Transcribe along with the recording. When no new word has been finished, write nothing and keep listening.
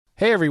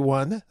Hey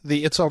everyone,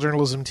 the It's All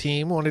Journalism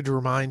team wanted to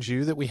remind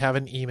you that we have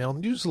an email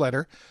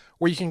newsletter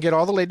where you can get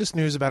all the latest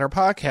news about our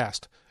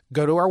podcast.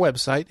 Go to our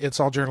website,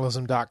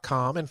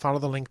 itsalljournalism.com, and follow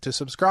the link to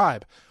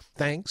subscribe.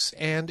 Thanks,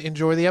 and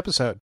enjoy the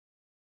episode.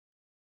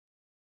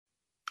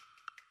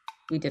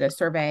 We did a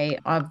survey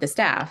of the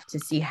staff to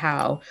see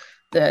how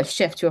the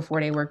shift to a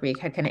 4-day work week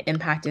had kind of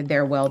impacted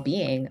their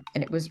well-being.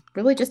 And it was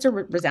really just a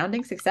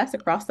resounding success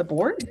across the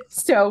board.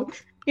 So,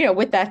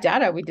 with that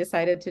data, we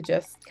decided to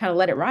just kind of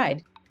let it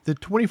ride. The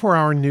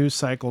 24-hour news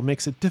cycle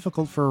makes it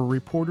difficult for a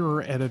reporter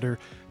or editor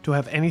to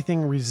have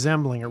anything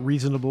resembling a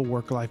reasonable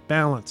work-life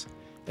balance.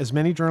 As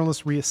many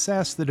journalists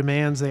reassess the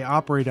demands they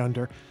operate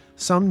under,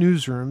 some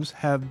newsrooms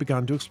have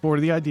begun to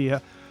explore the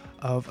idea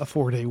of a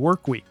 4-day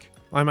work week.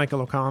 I'm Michael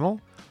O'Connell.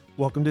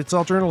 Welcome to It's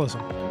All Journalism.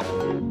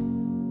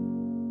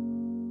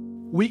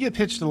 We get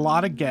pitched a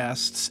lot of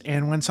guests,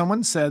 and when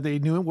someone said they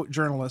knew a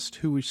journalist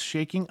who was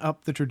shaking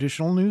up the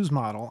traditional news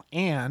model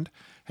and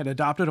had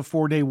adopted a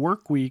 4-day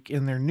work week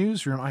in their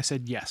newsroom, I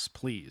said, yes,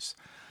 please.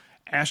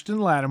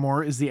 Ashton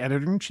Lattimore is the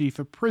editor-in-chief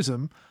of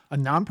Prism, a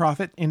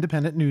nonprofit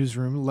independent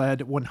newsroom led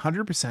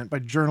 100% by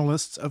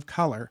journalists of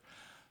color.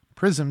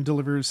 Prism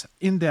delivers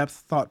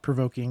in-depth,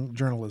 thought-provoking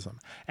journalism.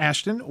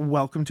 Ashton,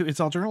 welcome to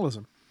It's All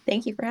Journalism.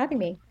 Thank you for having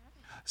me.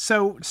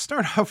 So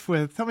start off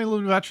with, tell me a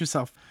little bit about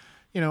yourself.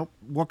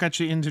 What got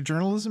you into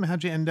journalism?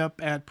 How'd you end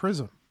up at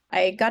Prism?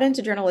 I got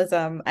into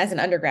journalism as an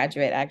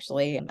undergraduate,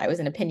 actually. I was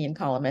an opinion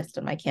columnist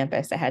on my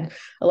campus. I had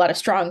a lot of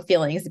strong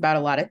feelings about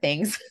a lot of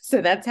things.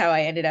 So that's how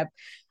I ended up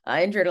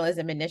in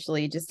journalism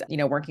initially, just,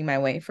 working my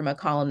way from a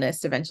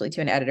columnist eventually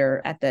to an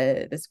editor at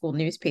the school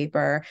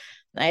newspaper.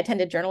 I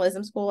attended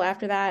journalism school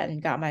after that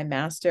and got my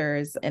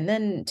master's, and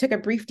then took a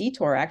brief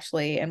detour,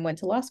 actually, and went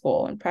to law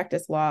school and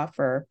practiced law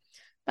for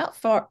about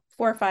four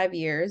or 5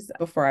 years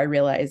before I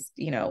realized,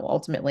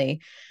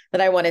 ultimately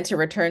that I wanted to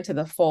return to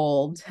the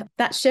fold.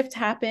 That shift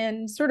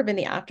happened sort of in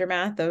the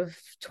aftermath of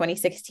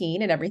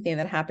 2016 and everything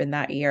that happened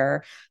that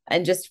year,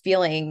 and just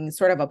feeling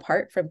sort of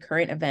apart from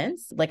current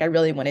events. Like I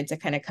really wanted to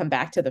kind of come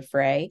back to the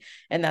fray.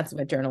 And that's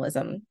what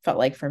journalism felt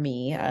like for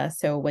me.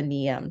 So when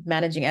the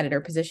managing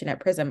editor position at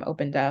Prism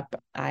opened up,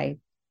 I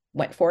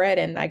went for it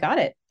and I got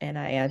it. And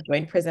I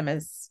joined Prism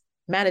as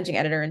managing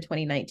editor in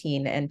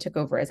 2019 and took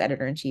over as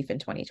editor-in-chief in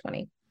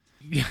 2020.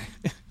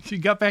 You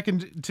got back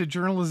into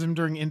journalism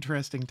during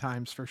interesting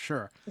times, for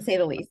sure. To say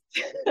the least.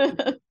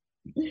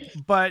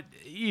 But,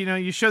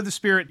 you showed the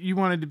spirit. You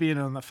wanted to be in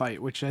on the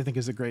fight, which I think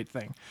is a great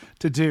thing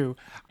to do.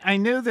 I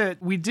know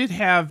that we did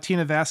have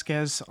Tina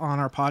Vasquez on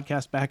our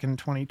podcast back in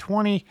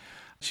 2020.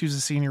 She was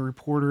a senior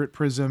reporter at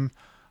Prism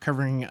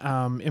covering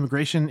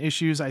immigration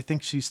issues. I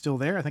think she's still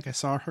there. I think I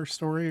saw her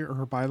story or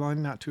her byline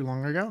not too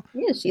long ago.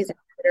 Yeah, she's a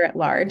reporter at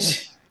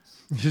large.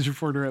 His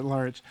reporter at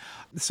large.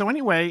 So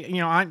anyway,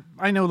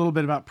 I know a little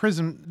bit about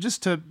Prism.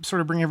 Just to sort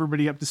of bring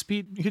everybody up to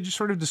speed, could you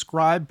sort of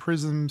describe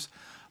Prism's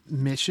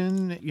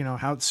mission,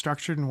 how it's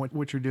structured and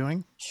what you're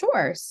doing?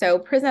 Sure. So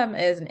Prism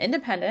is an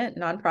independent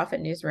nonprofit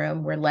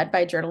newsroom. We're led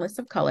by journalists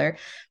of color.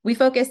 We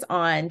focus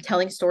on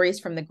telling stories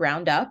from the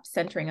ground up,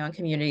 centering on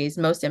communities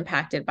most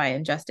impacted by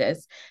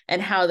injustice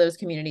and how those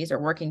communities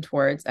are working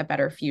towards a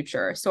better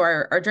future. So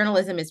our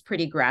journalism is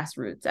pretty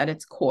grassroots at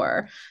its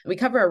core. We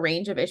cover a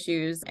range of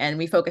issues and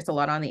we focus a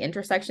lot on the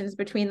intersections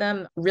between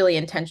them, really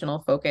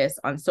intentional focus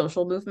on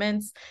social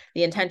movements.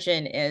 The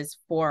intention is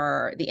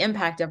for the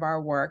impact of our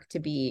work to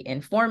be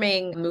informing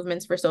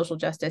movements for social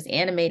justice,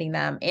 animating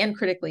them, and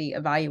critically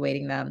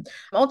evaluating them,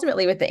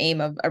 ultimately with the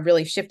aim of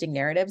really shifting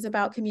narratives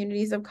about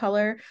communities of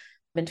color.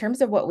 In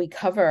terms of what we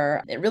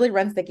cover, it really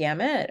runs the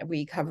gamut.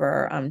 We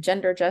cover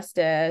gender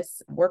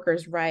justice,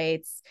 workers'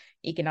 rights,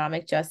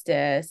 economic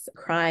justice,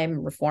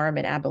 crime reform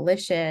and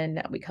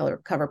abolition. We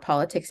cover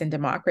politics and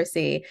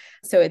democracy.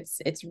 So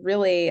it's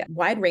really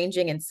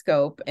wide-ranging in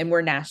scope, and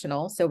we're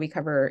national. So we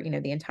cover,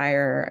 the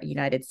entire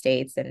United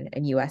States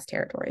and U.S.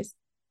 territories.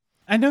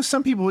 I know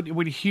some people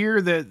would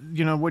hear that,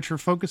 what you're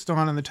focused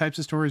on and the types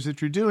of stories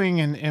that you're doing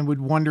and would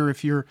wonder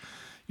if you're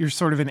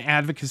sort of an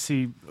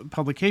advocacy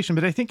publication.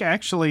 But I think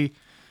actually,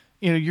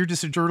 you're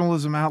just a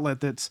journalism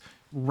outlet that's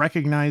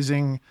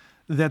recognizing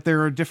that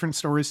there are different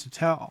stories to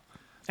tell.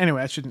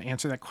 Anyway, I shouldn't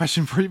answer that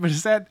question for you, but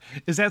is that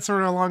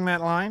sort of along that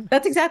line?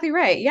 That's exactly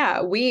right.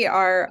 Yeah, we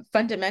are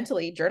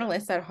fundamentally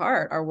journalists at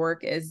heart. Our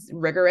work is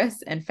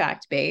rigorous and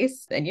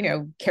fact-based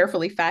and,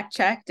 carefully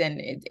fact-checked, and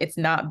it's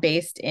not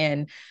based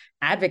in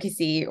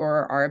advocacy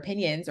or our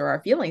opinions or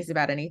our feelings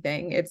about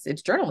anything. It's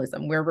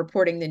journalism. We're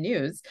reporting the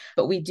news,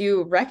 but we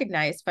do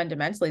recognize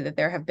fundamentally that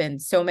there have been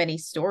so many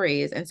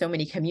stories and so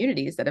many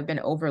communities that have been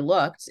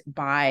overlooked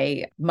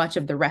by much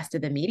of the rest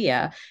of the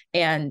media.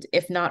 And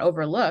if not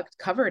overlooked,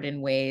 covered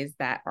in ways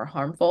that are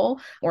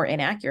harmful or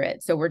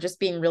inaccurate. So we're just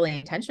being really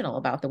intentional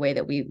about the way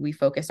that we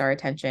focus our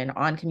attention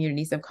on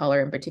communities of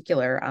color in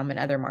particular, and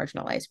other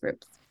marginalized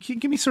groups. Can you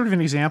give me sort of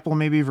an example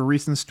maybe of a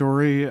recent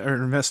story or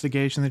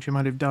investigation that you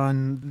might have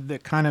done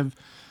that kind of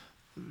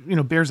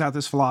bears out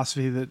this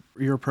philosophy that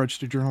your approach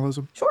to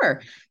journalism?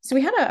 Sure. So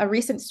we had a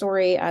recent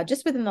story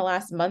just within the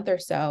last month or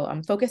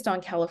so, focused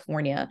on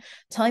California,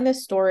 telling the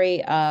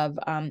story of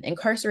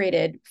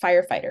incarcerated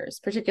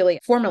firefighters, particularly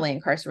formerly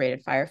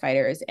incarcerated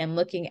firefighters, and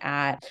looking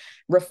at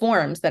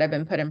reforms that have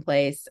been put in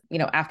place,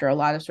 after a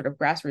lot of sort of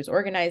grassroots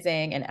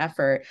organizing and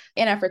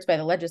efforts by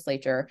the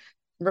legislature,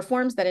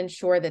 reforms that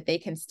ensure that they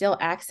can still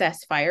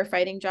access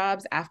firefighting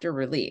jobs after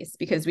release.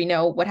 Because we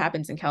know what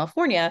happens in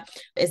California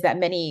is that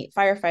many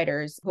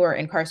firefighters who are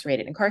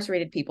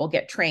incarcerated people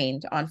get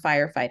trained on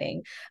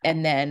firefighting.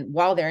 And then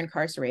while they're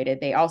incarcerated,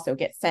 they also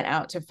get sent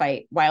out to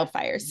fight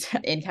wildfires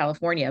in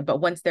California.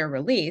 But once they're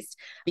released,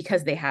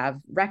 because they have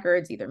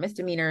records, either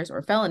misdemeanors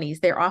or felonies,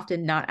 they're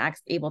often not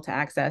able to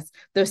access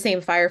those same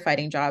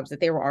firefighting jobs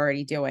that they were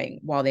already doing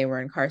while they were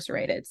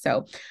incarcerated.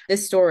 So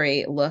this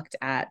story looked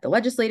at the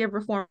legislative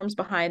reforms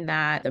behind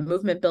that, the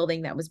movement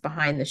building that was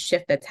behind the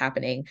shift that's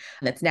happening,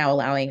 that's now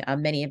allowing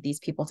many of these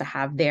people to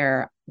have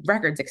their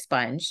records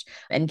expunged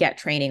and get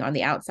training on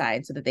the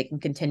outside so that they can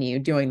continue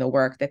doing the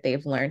work that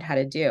they've learned how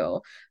to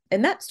do.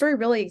 And that story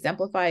really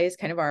exemplifies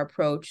kind of our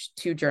approach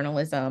to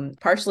journalism,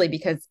 partially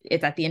because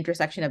it's at the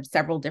intersection of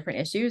several different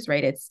issues,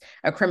 right? It's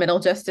a criminal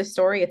justice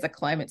story, it's a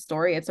climate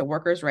story, it's a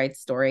workers' rights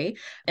story.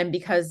 And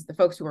because the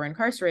folks who are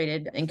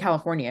incarcerated in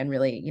California and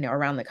really,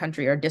 around the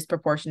country are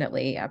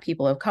disproportionately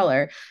people of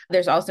color,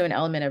 there's also an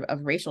element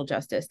of racial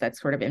justice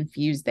that's sort of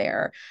infused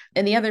there.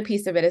 And the other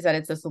piece of it is that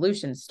it's a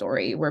solution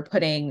story. We're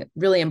putting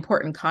really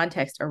important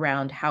context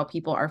around how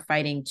people are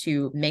fighting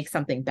to make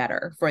something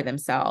better for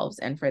themselves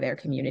and for their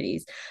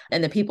communities.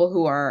 And the people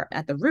who are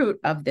at the root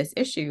of this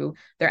issue,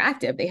 they're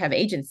active, they have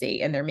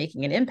agency, and they're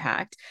making an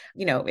impact.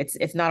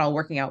 It's not all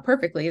working out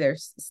perfectly.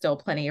 There's still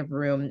plenty of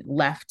room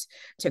left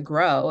to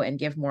grow and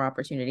give more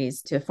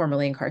opportunities to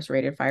formerly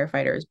incarcerated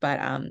firefighters. But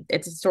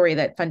it's a story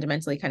that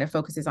fundamentally kind of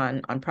focuses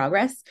on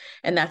progress.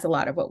 And that's a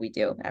lot of what we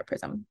do at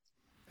Prism.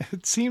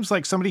 It seems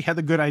like somebody had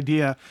the good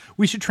idea.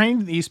 We should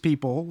train these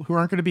people who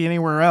aren't going to be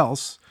anywhere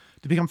else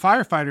to become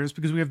firefighters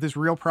because we have this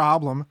real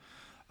problem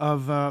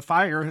of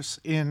fires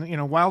in,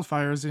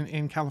 wildfires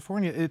in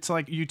California. It's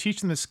like you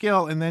teach them the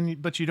skill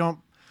but you don't,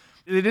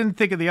 they didn't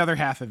think of the other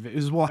half of it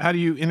is, well, how do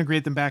you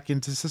integrate them back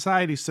into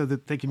society so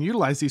that they can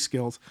utilize these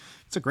skills?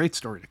 It's a great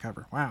story to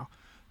cover. Wow.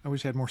 I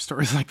wish I had more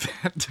stories like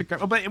that to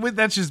cover. But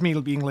that's just me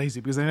being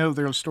lazy because I know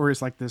there are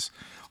stories like this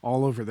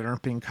all over that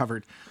aren't being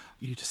covered.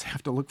 You just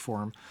have to look for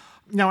them.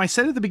 Now, I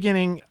said at the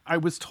beginning, I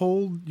was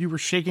told you were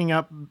shaking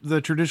up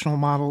the traditional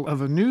model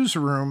of a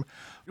newsroom.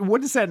 What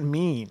does that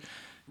mean?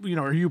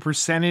 Are you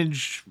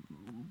percentage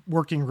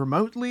working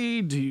remotely?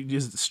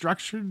 Is it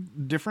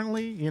structured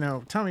differently?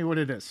 Tell me what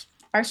it is.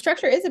 Our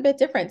structure is a bit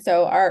different.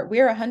 So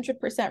we're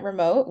 100%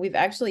 remote. We've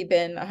actually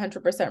been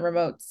 100%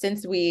 remote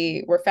since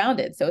we were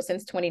founded. So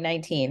since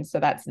 2019. So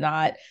that's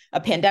not a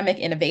pandemic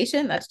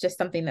innovation. That's just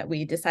something that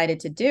we decided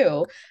to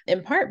do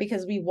in part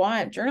because we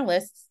want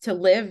journalists to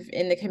live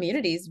in the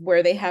communities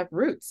where they have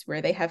roots,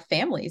 where they have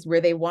families,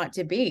 where they want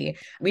to be.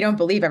 We don't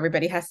believe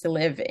everybody has to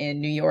live in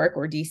New York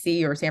or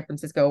DC or San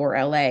Francisco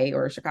or LA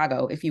or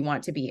Chicago if you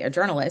want to be a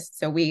journalist.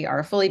 So we are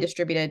a fully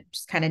distributed,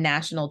 just kind of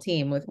national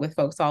team with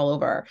folks all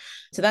over.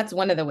 So that's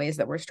one of the ways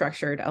that we're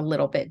structured a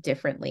little bit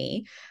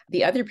differently.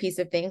 The other piece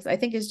of things, I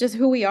think, is just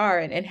who we are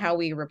and how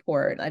we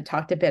report. I've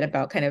talked a bit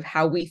about kind of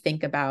how we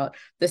think about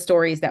the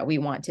stories that we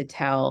want to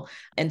tell.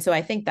 And so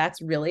I think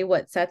that's really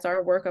what sets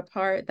our work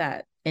apart,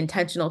 that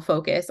intentional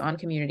focus on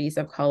communities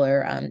of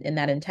color and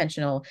that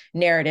intentional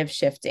narrative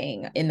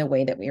shifting in the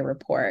way that we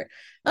report.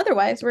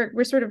 Otherwise,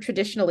 we're sort of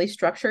traditionally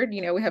structured.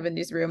 We have a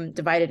newsroom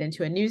divided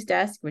into a news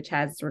desk, which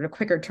has sort of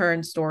quicker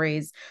turn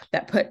stories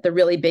that put the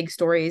really big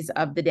stories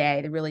of the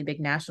day, the really big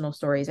national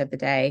stories of the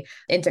day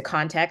into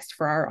context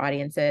for our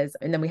audiences.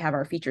 And then we have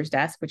our features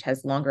desk, which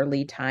has longer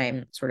lead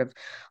time, sort of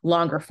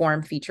longer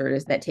form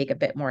features that take a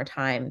bit more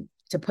time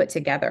to put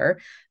together.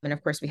 And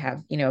of course, we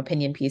have,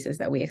 opinion pieces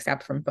that we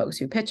accept from folks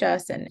who pitch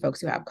us and folks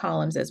who have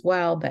columns as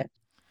well. But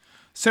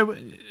so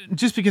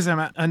just because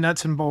I'm a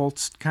nuts and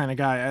bolts kind of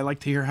guy, I like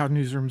to hear how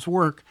newsrooms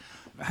work.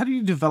 How do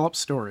you develop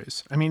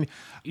stories? I mean,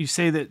 you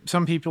say that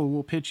some people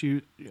will pitch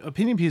you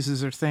opinion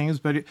pieces or things,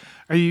 but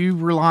are you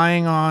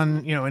relying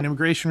on, an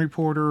immigration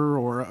reporter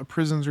or a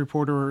prisons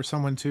reporter or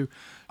someone to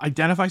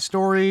identify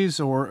stories?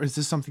 Or is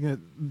this something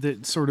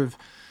that sort of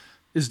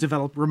is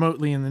developed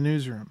remotely in the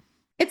newsroom?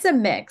 It's a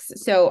mix.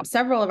 So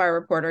several of our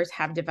reporters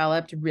have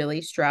developed really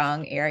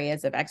strong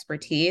areas of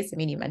expertise. I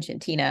mean, you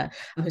mentioned Tina,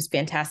 who's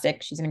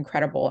fantastic. She's an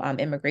incredible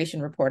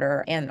immigration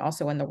reporter and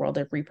also in the world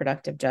of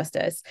reproductive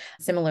justice.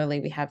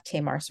 Similarly, we have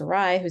Tamar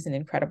Sarai, who's an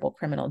incredible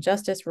criminal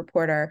justice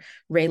reporter,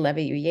 Ray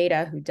Levy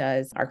Uyeda, who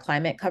does our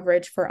climate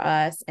coverage for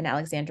us, and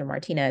Alexandra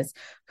Martinez,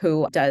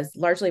 who does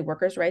largely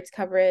workers' rights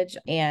coverage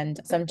and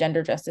some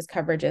gender justice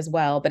coverage as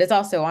well, but is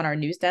also on our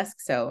news desk.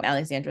 So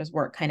Alexandra's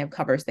work kind of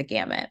covers the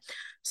gamut.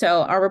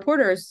 So our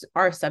reporters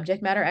are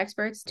subject matter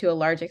experts to a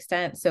large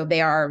extent. So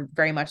they are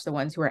very much the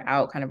ones who are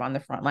out kind of on the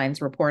front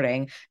lines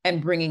reporting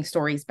and bringing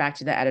stories back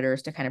to the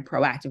editors to kind of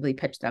proactively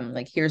pitch them.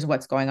 Like, here's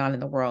what's going on in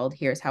the world.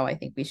 Here's how I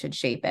think we should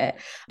shape it.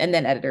 And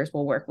then editors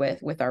will work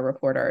with our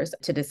reporters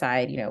to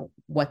decide,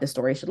 what the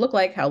story should look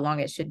like, how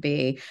long it should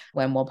be,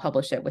 when we'll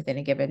publish it within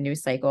a given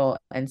news cycle,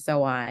 and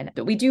so on.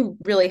 But we do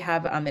really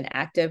have an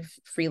active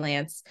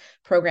freelance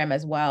program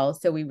as well.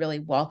 So we really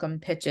welcome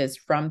pitches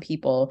from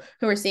people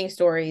who are seeing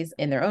stories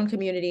in their own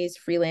communities,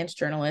 freelance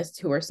journalists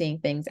who are seeing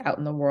things out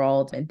in the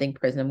world and think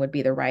Prism would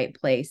be the right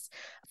place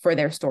for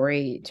their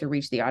story to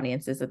reach the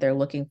audiences that they're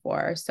looking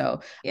for.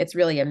 So it's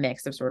really a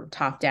mix of sort of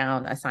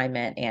top-down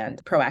assignment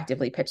and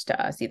proactively pitched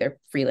to us, either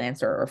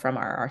freelance or from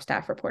our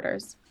staff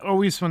reporters.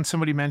 Always when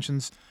somebody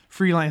mentions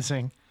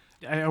freelancing,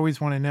 I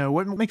always want to know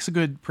what makes a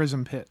good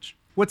Prism pitch.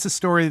 What's a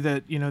story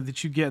that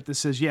that you get that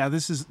says, yeah,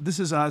 this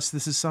is us,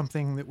 this is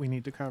something that we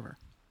need to cover?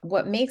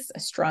 What makes a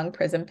strong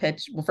Prism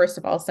pitch? Well, first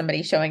of all,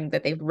 somebody showing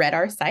that they've read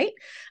our site,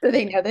 so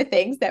they know the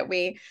things that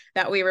we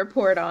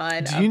report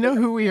on. Do you know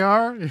who we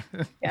are?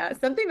 Yeah,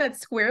 something that's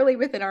squarely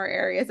within our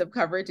areas of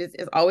coverage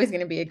is always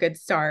going to be a good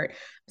start.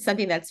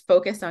 Something that's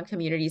focused on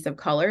communities of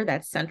color,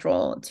 that's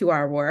central to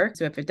our work.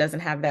 So if it doesn't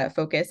have that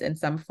focus in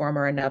some form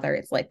or another,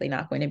 it's likely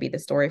not going to be the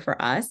story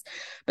for us.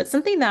 But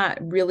something that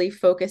really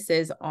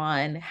focuses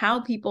on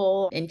how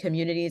people in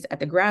communities at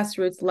the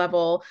grassroots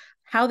level,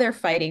 how they're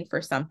fighting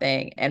for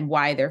something and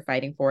why they're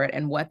fighting for it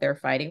and what they're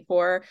fighting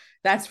for.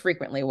 That's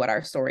frequently what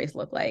our stories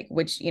look like,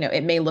 which,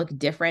 it may look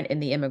different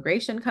in the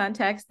immigration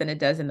context than it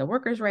does in the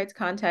workers' rights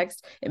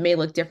context. It may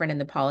look different in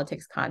the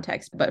politics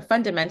context, but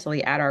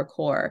fundamentally at our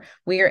core,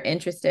 we are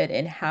interested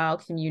in how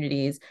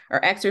communities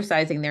are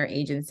exercising their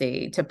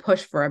agency to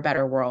push for a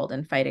better world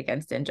and fight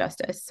against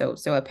injustice. So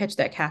a pitch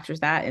that captures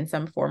that in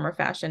some form or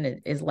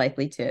fashion is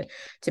likely to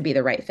be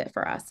the right fit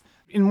for us.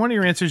 In one of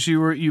your answers,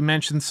 you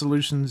mentioned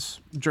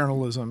solutions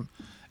journalism.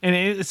 And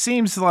it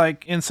seems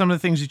like in some of the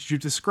things that you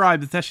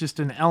described, that's just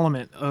an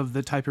element of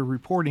the type of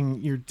reporting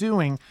you're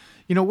doing.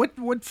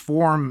 What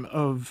form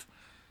of,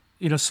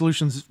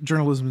 solutions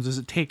journalism does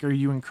it take? Are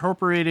you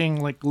incorporating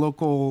like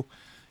local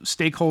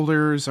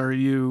stakeholders? Are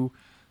you,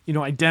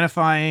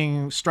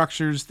 identifying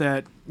structures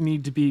that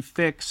need to be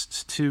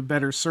fixed to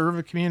better serve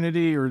a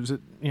community? Or is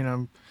it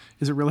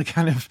really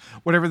kind of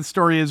whatever the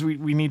story is,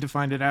 we need to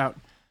find it out?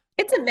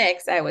 It's a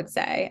mix, I would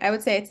say.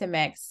 It's a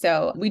mix.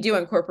 So we do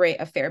incorporate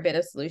a fair bit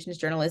of solutions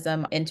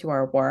journalism into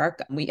our work.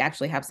 We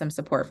actually have some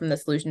support from the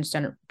Solutions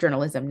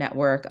Journalism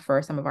Network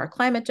for some of our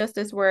climate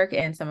justice work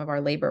and some of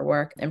our labor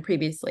work, and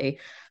previously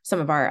some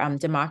of our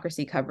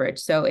democracy coverage.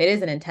 So it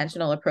is an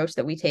intentional approach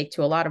that we take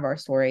to a lot of our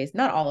stories,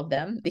 not all of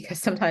them, because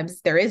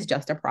sometimes there is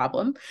just a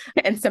problem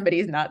and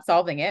somebody's not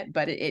solving it,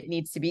 but it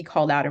needs to be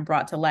called out and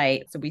brought to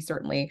light. So we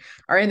certainly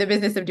are in the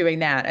business of doing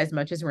that as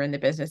much as we're in the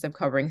business of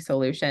covering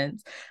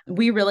solutions.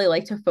 We really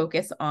like to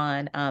focus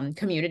on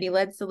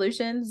community-led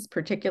solutions,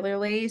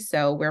 particularly.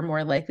 So we're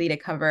more likely to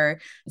cover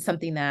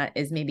something that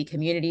is maybe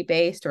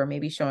community-based or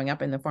maybe showing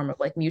up in the form of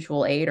like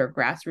mutual aid or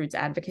grassroots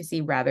advocacy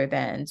rather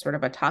than sort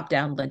of a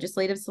top-down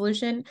legislative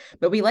solution.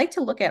 But we like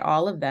to look at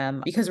all of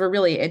them because we're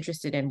really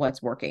interested in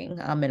what's working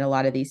in a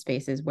lot of these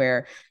spaces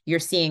where you're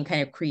seeing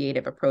kind of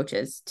creative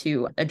approaches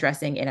to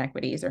addressing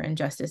inequities or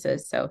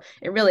injustices. So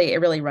it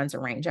really runs a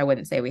range. I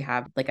wouldn't say we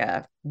have like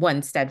a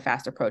one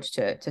steadfast approach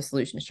to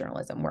solutions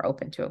journalism. We're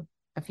open to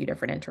a few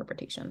different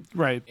interpretations.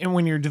 Right. And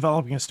when you're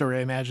developing a story,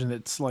 I imagine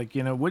it's like,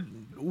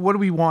 what do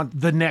we want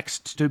the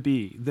next to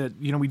be? That,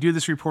 we do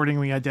this reporting,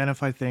 we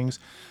identify things.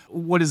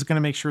 What is going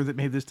to make sure that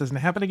maybe this doesn't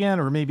happen again?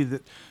 Or maybe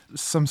that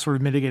some sort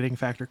of mitigating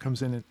factor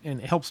comes in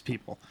and helps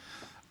people,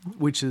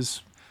 which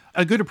is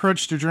a good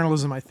approach to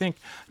journalism, I think.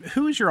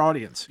 Who is your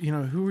audience?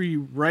 Who are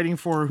you writing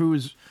for? Who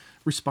is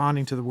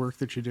responding to the work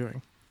that you're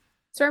doing?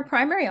 So our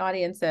primary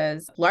audience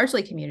is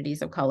largely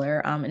communities of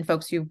color and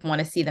folks who want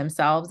to see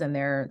themselves and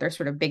their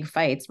sort of big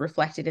fights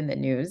reflected in the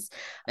news,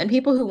 and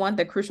people who want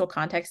the crucial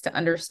context to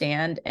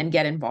understand and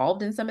get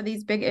involved in some of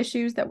these big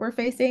issues that we're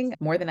facing,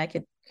 more than I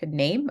could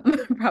name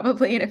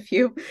probably in a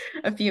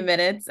few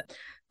minutes.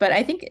 But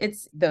I think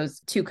it's those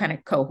two kind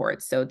of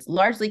cohorts. So it's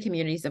largely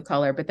communities of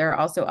color, but there are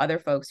also other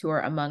folks who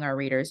are among our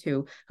readers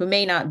who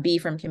may not be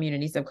from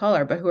communities of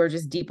color, but who are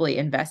just deeply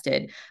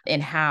invested in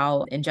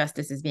how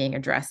injustice is being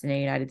addressed in the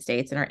United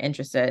States and are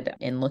interested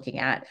in looking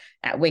at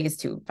ways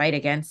to fight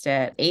against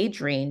it.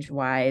 Age range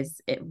wise,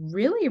 it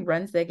really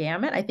runs the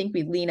gamut. I think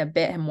we lean a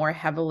bit more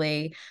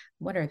heavily.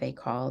 What are they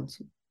called?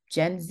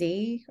 Gen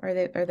Z? Are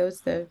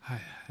those the I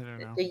don't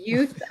know. The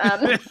youth?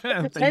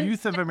 The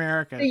youth of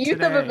America. The youth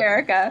today. of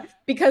America,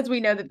 because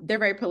we know that they're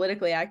very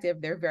politically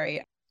active. They're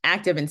very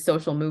active in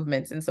social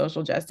movements and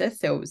social justice.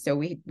 So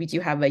we do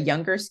have a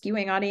younger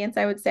skewing audience,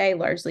 I would say,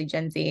 largely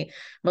Gen Z,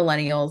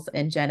 millennials,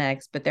 and Gen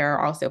X, but there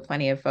are also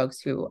plenty of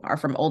folks who are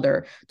from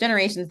older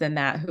generations than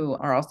that who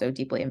are also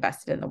deeply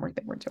invested in the work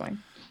that we're doing.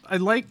 I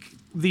like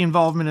the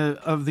involvement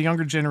of the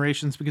younger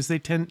generations because they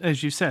tend,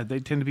 as you said, they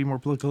tend to be more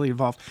politically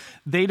involved.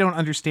 They don't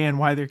understand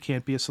why there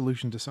can't be a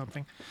solution to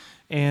something,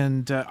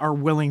 and are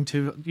willing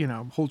to,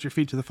 hold your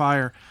feet to the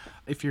fire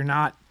if you're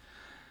not,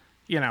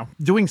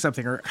 doing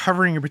something or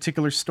covering a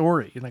particular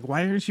story. Like,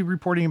 why aren't you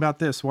reporting about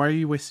this? Why are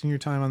you wasting your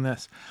time on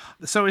this?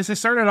 So as I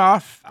started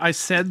off, I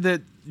said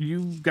that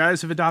you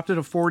guys have adopted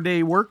a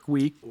 4-day work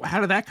week.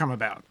 How did that come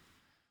about?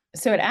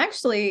 So it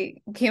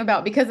actually came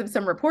about because of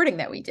some reporting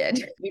that we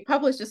did. We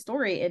published a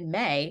story in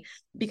May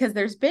because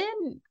there's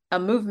been a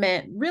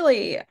movement,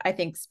 really, I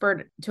think,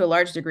 spurred to a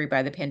large degree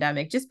by the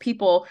pandemic, just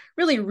people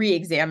really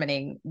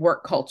re-examining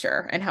work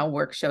culture and how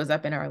work shows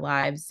up in our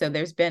lives. So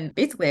there's been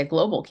basically a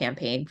global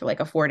campaign for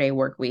like a 4-day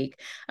work week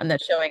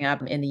that's showing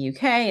up in the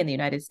UK, in the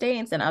United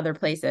States, and other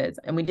places.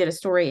 And we did a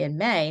story in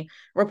May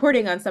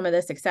reporting on some of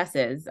the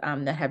successes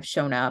that have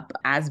shown up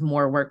as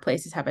more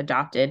workplaces have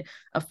adopted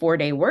a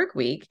 4-day work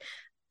week.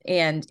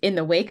 And in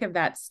the wake of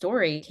that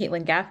story,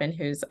 Caitlin Gaffin,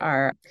 who's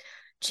our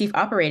chief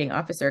operating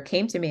officer,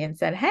 came to me and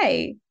said,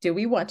 "Hey, do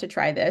we want to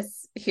try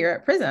this here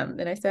at Prism?"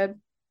 And I said,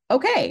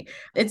 "Okay."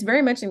 It's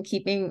very much in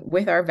keeping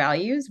with our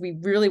values. We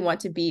really want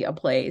to be a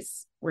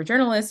place where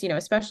journalists,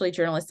 especially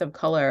journalists of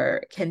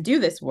color, can do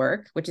this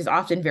work, which is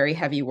often very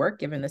heavy work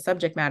given the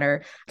subject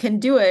matter, can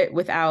do it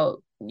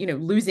without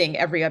losing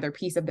every other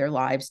piece of their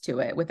lives to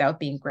it, without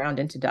being ground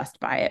into dust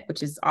by it,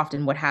 which is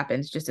often what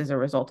happens just as a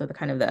result of the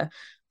kind of the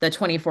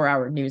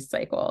 24-hour news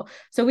cycle.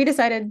 So we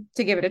decided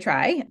to give it a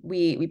try.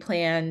 We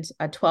planned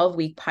a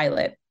 12-week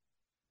pilot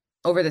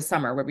over the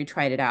summer where we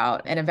tried it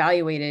out and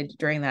evaluated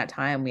during that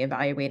time. We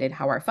evaluated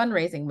how our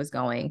fundraising was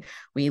going.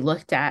 We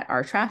looked at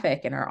our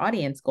traffic and our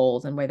audience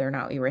goals and whether or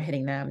not we were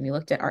hitting them. We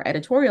looked at our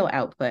editorial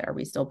output. Are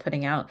we still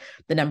putting out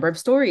the number of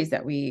stories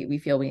that we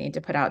feel we need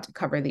to put out to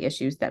cover the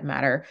issues that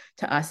matter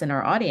to us and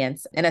our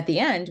audience? And at the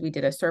end, we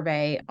did a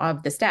survey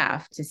of the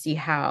staff to see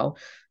how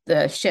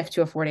the shift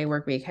to a 4-day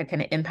work week had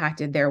kind of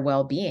impacted their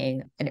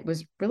well-being. And it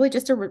was really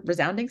just a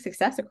resounding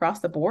success across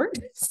the board.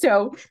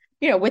 So,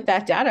 with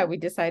that data, we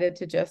decided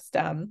to just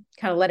kind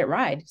of let it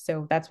ride.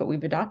 So that's what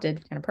we've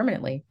adopted kind of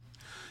permanently.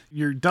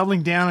 You're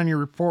doubling down on your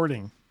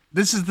reporting.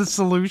 This is the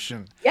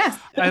solution. Yes.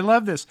 I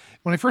love this.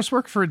 When I first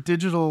worked for a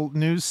digital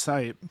news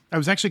site, I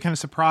was actually kind of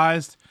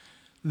surprised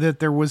that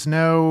there was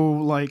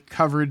no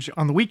coverage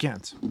on the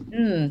weekends.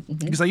 Mm-hmm.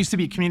 Because I used to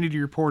be a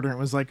community reporter and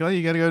it was like, oh,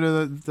 you got to go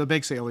to the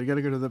bake sale, or you got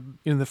to go to the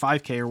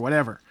 5K or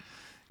whatever.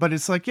 But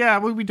it's like, yeah,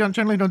 we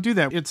generally don't do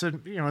that. It's a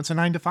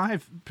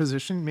 9-to-5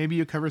 position. Maybe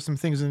you cover some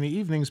things in the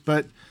evenings,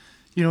 but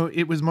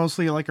it was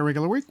mostly like a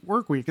regular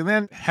work week. And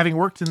then having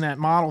worked in that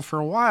model for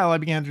a while, I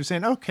began to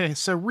understand, okay,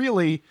 so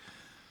really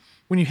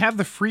when you have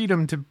the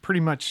freedom to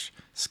pretty much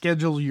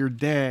schedule your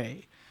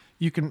day,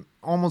 you can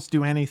almost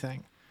do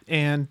anything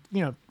and,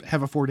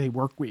 have a 4-day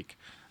work week.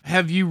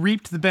 Have you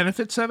reaped the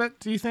benefits of it,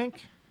 do you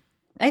think?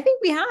 I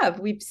think we have.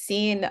 We've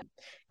seen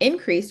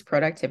increased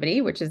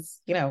productivity, which is,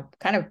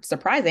 kind of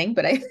surprising,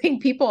 but I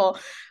think people,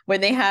 when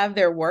they have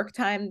their work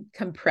time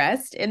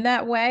compressed in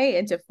that way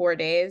into 4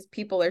 days,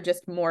 people are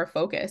just more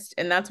focused.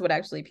 And that's what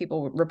actually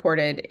people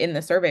reported in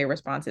the survey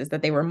responses,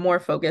 that they were more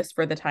focused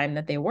for the time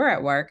that they were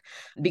at work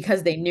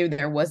because they knew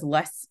there was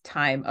less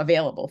time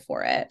available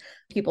for it.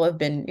 People have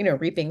been,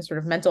 reaping sort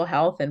of mental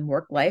health and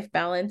work-life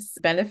balance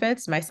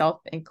benefits,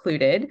 myself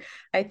included.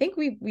 I think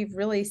we've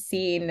really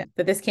seen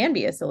that this can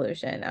be a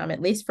solution,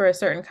 at least for a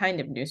certain kind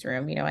of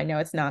newsroom. I know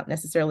it's not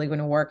necessarily going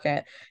to work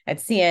at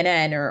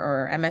CNN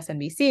or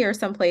MSNBC or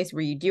someplace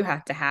where you do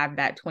have to have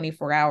that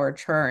 24-hour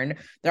churn.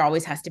 There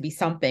always has to be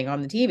something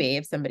on the TV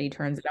if somebody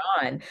turns it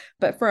on.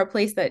 But for a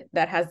place that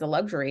has the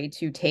luxury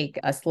to take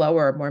a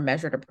slower, more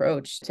measured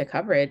approach to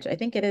coverage, I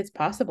think it is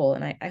possible.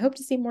 And I hope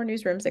to see more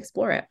newsrooms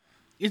explore it.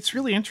 It's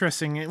really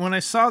interesting. When I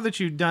saw that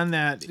you'd done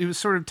that, it was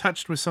sort of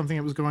touched with something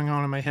that was going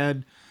on in my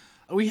head.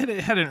 We had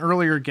an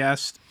earlier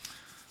guest,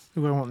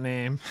 who I won't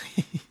name,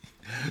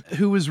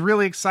 who was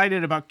really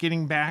excited about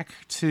getting back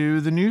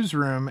to the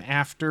newsroom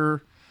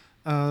after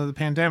the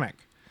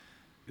pandemic.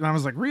 And I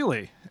was like,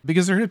 really?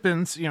 Because there had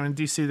been, in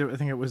DC, I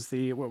think it was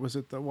the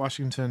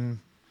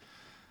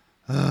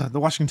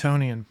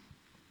Washingtonian.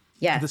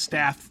 Yeah. The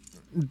staff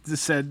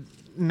said,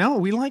 no,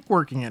 we like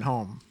working at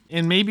home.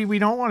 And maybe we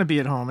don't want to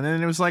be at home. And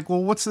then it was like,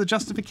 well, what's the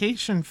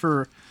justification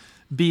for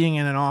being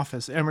in an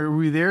office? And are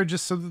we there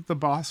just so that the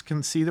boss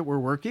can see that we're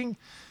working?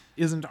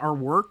 Isn't our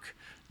work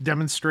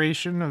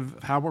demonstration of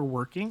how we're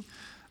working?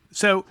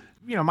 So,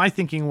 my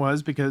thinking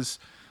was, because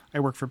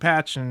I work for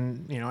Patch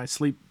and, I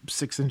sleep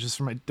 6 inches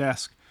from my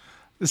desk.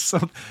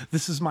 So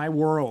this is my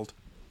world.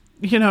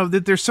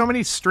 That there's so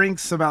many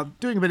strengths about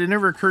doing it, but it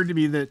never occurred to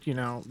me that,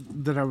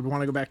 that I would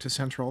want to go back to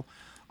central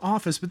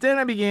office. But then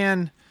I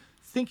began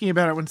thinking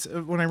about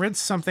it when I read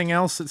something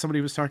else that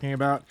somebody was talking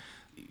about,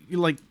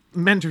 like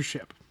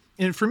mentorship.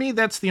 And for me,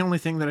 that's the only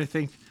thing that I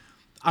think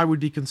I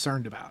would be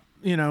concerned about.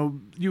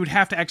 you would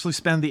have to actually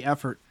spend the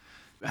effort.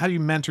 How do you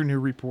mentor new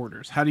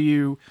reporters? How do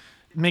you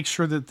make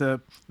sure that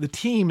the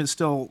team is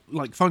still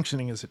like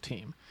functioning as a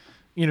team?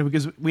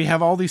 Because we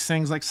have all these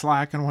things like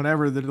Slack and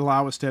whatever that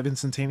allow us to have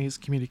instantaneous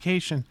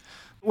communication.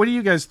 What do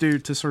you guys do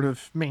to sort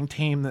of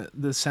maintain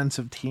the sense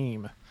of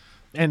team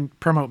and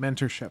promote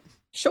mentorship?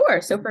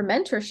 Sure. So for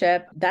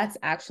mentorship, that's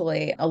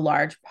actually a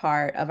large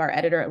part of our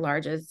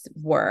editor-at-large's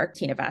work,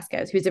 Tina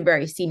Vasquez, who's a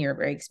very senior,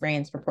 very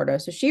experienced reporter.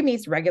 So she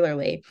meets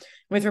regularly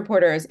with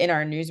reporters in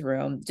our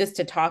newsroom just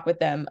to talk with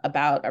them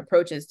about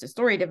approaches to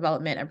story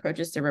development,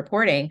 approaches to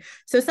reporting.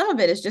 So some of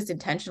it is just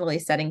intentionally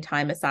setting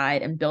time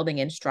aside and building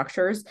in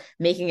structures,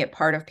 making it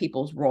part of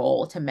people's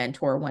role to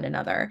mentor one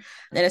another.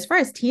 And as far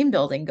as team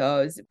building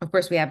goes, of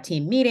course, we have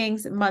team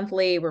meetings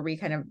monthly where we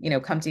kind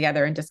of, come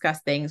together and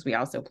discuss things. We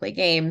also play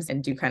games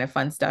and do kind of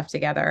fun stuff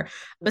together.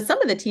 But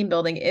some of the team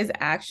building is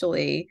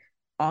actually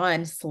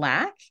on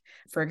Slack.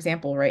 For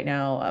example, right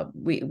now,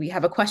 we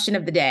have a question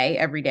of the day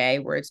every day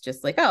where it's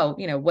just like, oh,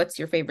 what's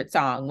your favorite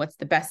song? What's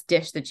the best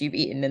dish that you've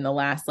eaten in the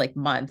last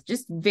month?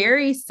 Just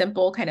very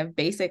simple kind of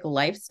basic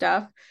life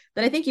stuff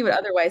that I think you would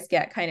otherwise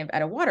get kind of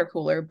at a water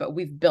cooler, but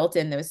we've built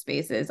in those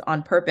spaces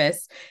on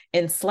purpose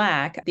in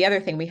Slack. The other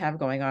thing we have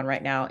going on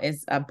right now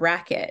is a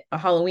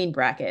Halloween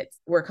bracket.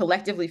 We're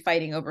collectively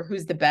fighting over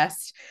who's the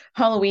best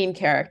Halloween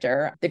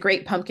character. The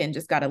Great Pumpkin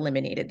just got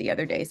eliminated the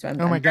other day, so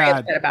I'm very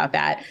upset about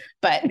that.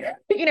 But,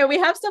 we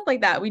have stuff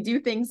like that. We do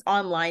things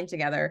online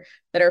together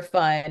that are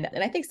fun.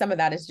 And I think some of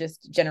that is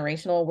just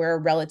generational. We're a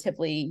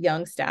relatively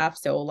young staff,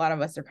 so a lot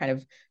of us are kind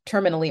of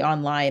terminally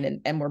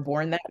online and we're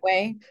born that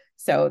way.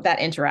 So that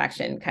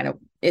interaction kind of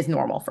is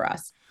normal for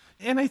us.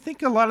 And I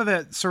think a lot of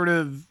that sort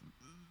of,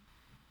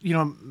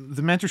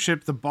 the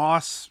mentorship, the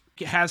boss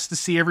has to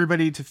see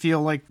everybody to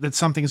feel like that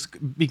something's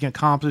being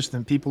accomplished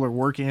and people are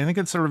working. I think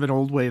it's sort of an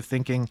old way of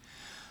thinking,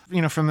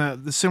 from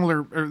the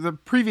similar or the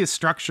previous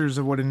structures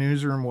of what a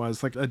newsroom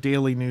was, like a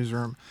daily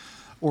newsroom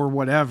or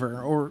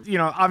whatever. Or,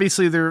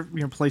 obviously there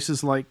are,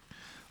 places like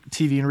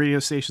TV and radio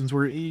stations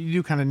where you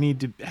do kind of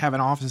need to have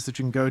an office that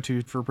you can go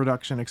to for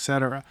production, et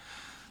cetera.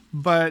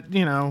 But,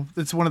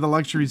 it's one of the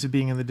luxuries of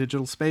being in the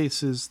digital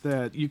space is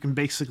that you can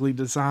basically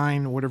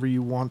design whatever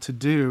you want to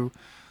do.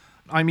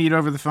 I meet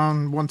over the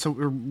phone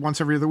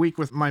once every other week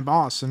with my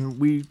boss, and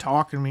we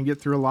talk and we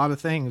get through a lot of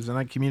things, and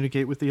I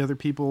communicate with the other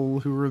people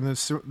who are in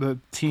the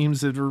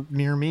teams that are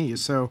near me.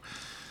 So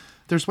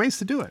there's ways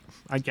to do it,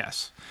 I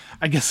guess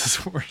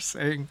that's what we're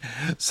saying.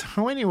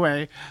 So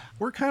anyway,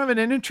 we're kind of at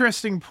an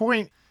interesting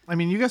point. I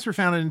mean, you guys were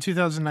founded in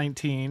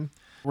 2019.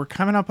 We're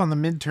coming up on the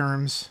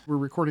midterms. We're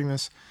recording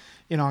this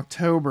in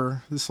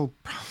October. This will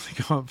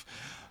probably go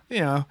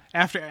up,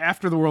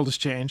 after the world has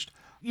changed.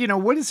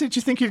 What is it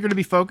you think you're going to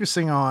be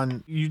focusing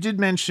on? You did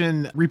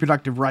mention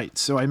reproductive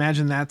rights, so I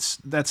imagine that's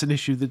an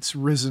issue that's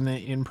risen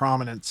in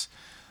prominence.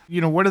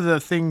 What are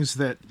the things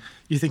that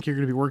you think you're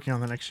going to be working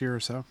on the next year or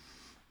so?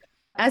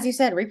 As you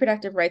said,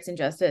 reproductive rights and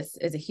justice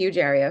is a huge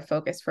area of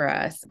focus for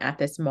us at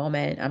this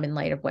moment, in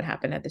light of what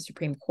happened at the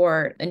Supreme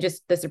Court and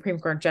just the Supreme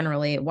Court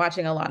generally,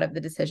 watching a lot of the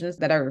decisions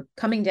that are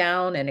coming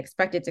down and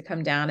expected to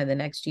come down in the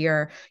next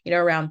year,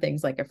 around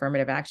things like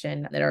affirmative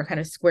action that are kind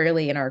of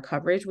squarely in our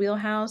coverage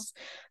wheelhouse.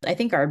 I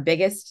think our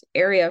biggest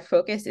area of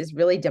focus is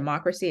really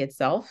democracy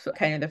itself,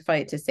 kind of the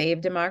fight to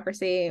save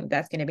democracy.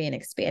 That's going to be an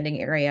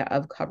expanding area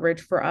of coverage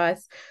for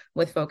us,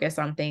 with focus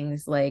on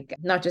things like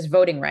not just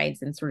voting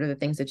rights and sort of the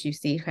things that you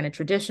see kind of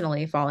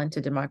traditionally fall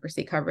into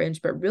democracy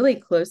coverage, but really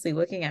closely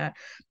looking at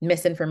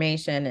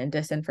misinformation and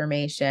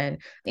disinformation,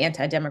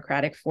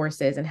 anti-democratic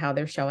forces and how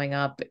they're showing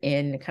up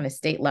in kind of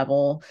state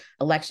level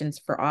elections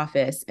for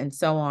office and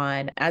so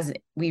on. As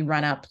we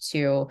run up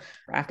to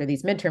after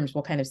these midterms,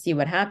 we'll kind of see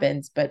what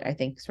happens. But I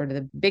think sort of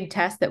the big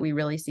test that we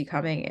really see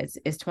coming is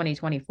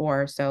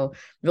 2024. So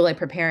really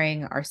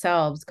preparing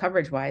ourselves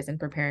coverage wise and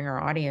preparing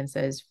our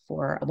audiences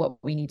for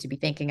what we need to be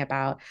thinking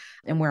about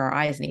and where our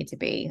eyes need to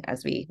be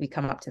as we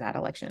come up to that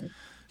election.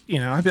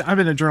 I've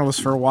been a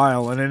journalist for a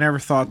while, and I never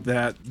thought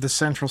that the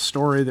central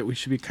story that we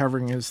should be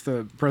covering is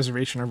the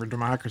preservation of our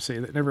democracy.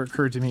 That never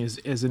occurred to me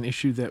as an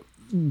issue that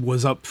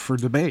was up for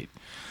debate.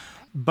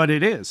 But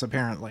it is,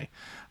 apparently.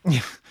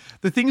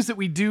 The things that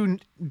we do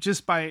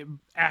just by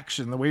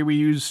action, the way we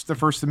use the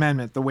First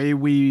Amendment, the way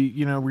we,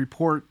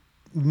 report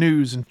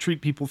news and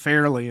treat people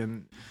fairly,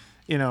 and,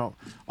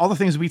 all the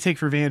things we take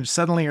for advantage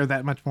suddenly are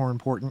that much more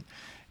important.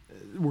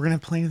 We're going to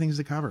have plenty of things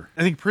to cover.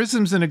 I think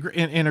Prism's in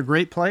a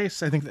great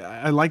place. I think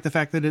I like the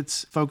fact that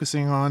it's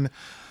focusing on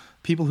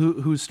people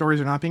whose stories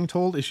are not being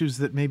told, issues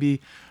that maybe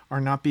are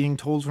not being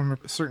told from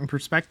a certain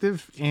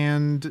perspective,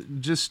 and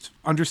just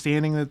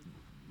understanding that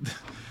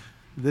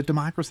the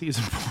democracy is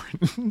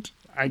important,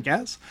 I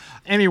guess.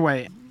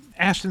 Anyway,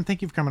 Ashton,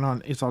 thank you for coming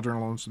on It's All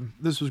Journalism.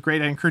 This was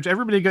great. I encourage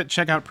everybody to go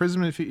check out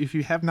Prism if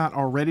you have not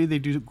already. They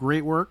do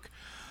great work.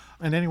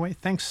 And anyway,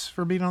 thanks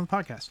for being on the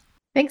podcast.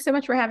 Thanks so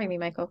much for having me,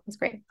 Michael. It's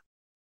great.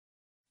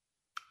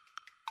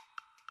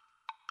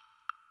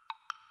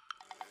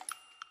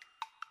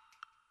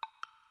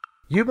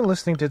 You've been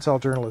listening to It's All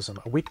Journalism,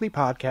 a weekly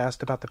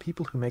podcast about the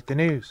people who make the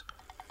news.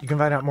 You can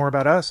find out more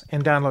about us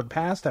and download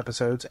past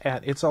episodes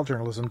at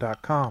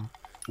itsalljournalism.com.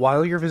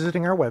 While you're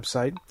visiting our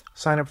website,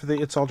 sign up for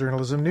the It's All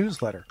Journalism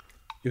newsletter.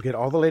 You'll get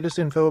all the latest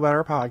info about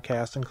our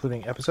podcast,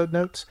 including episode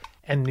notes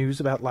and news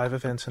about live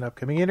events and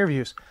upcoming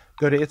interviews.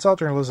 Go to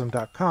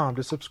itsalljournalism.com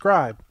to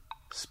subscribe.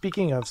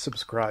 Speaking of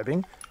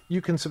subscribing,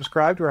 you can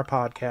subscribe to our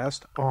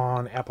podcast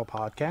on Apple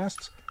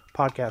Podcasts,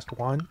 Podcast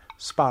One,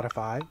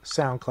 Spotify,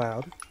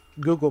 SoundCloud,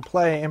 Google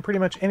Play, and pretty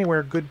much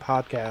anywhere good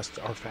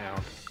podcasts are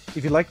found.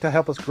 If you'd like to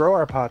help us grow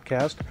our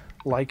podcast,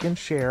 like and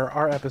share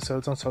our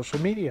episodes on social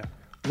media.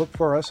 Look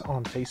for us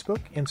on Facebook,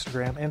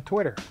 Instagram, and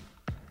Twitter.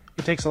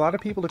 It takes a lot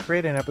of people to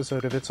create an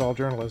episode of It's All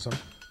Journalism.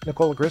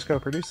 Nicola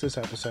Grisco produced this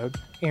episode,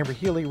 Amber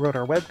Healy wrote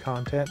our web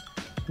content,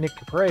 Nick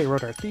Dupre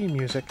wrote our theme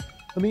music,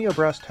 Lemio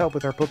Brust helped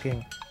with our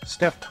booking,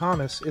 Steph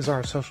Thomas is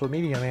our social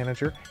media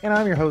manager, and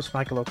I'm your host,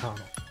 Michael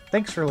O'Connell.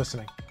 Thanks for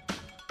listening.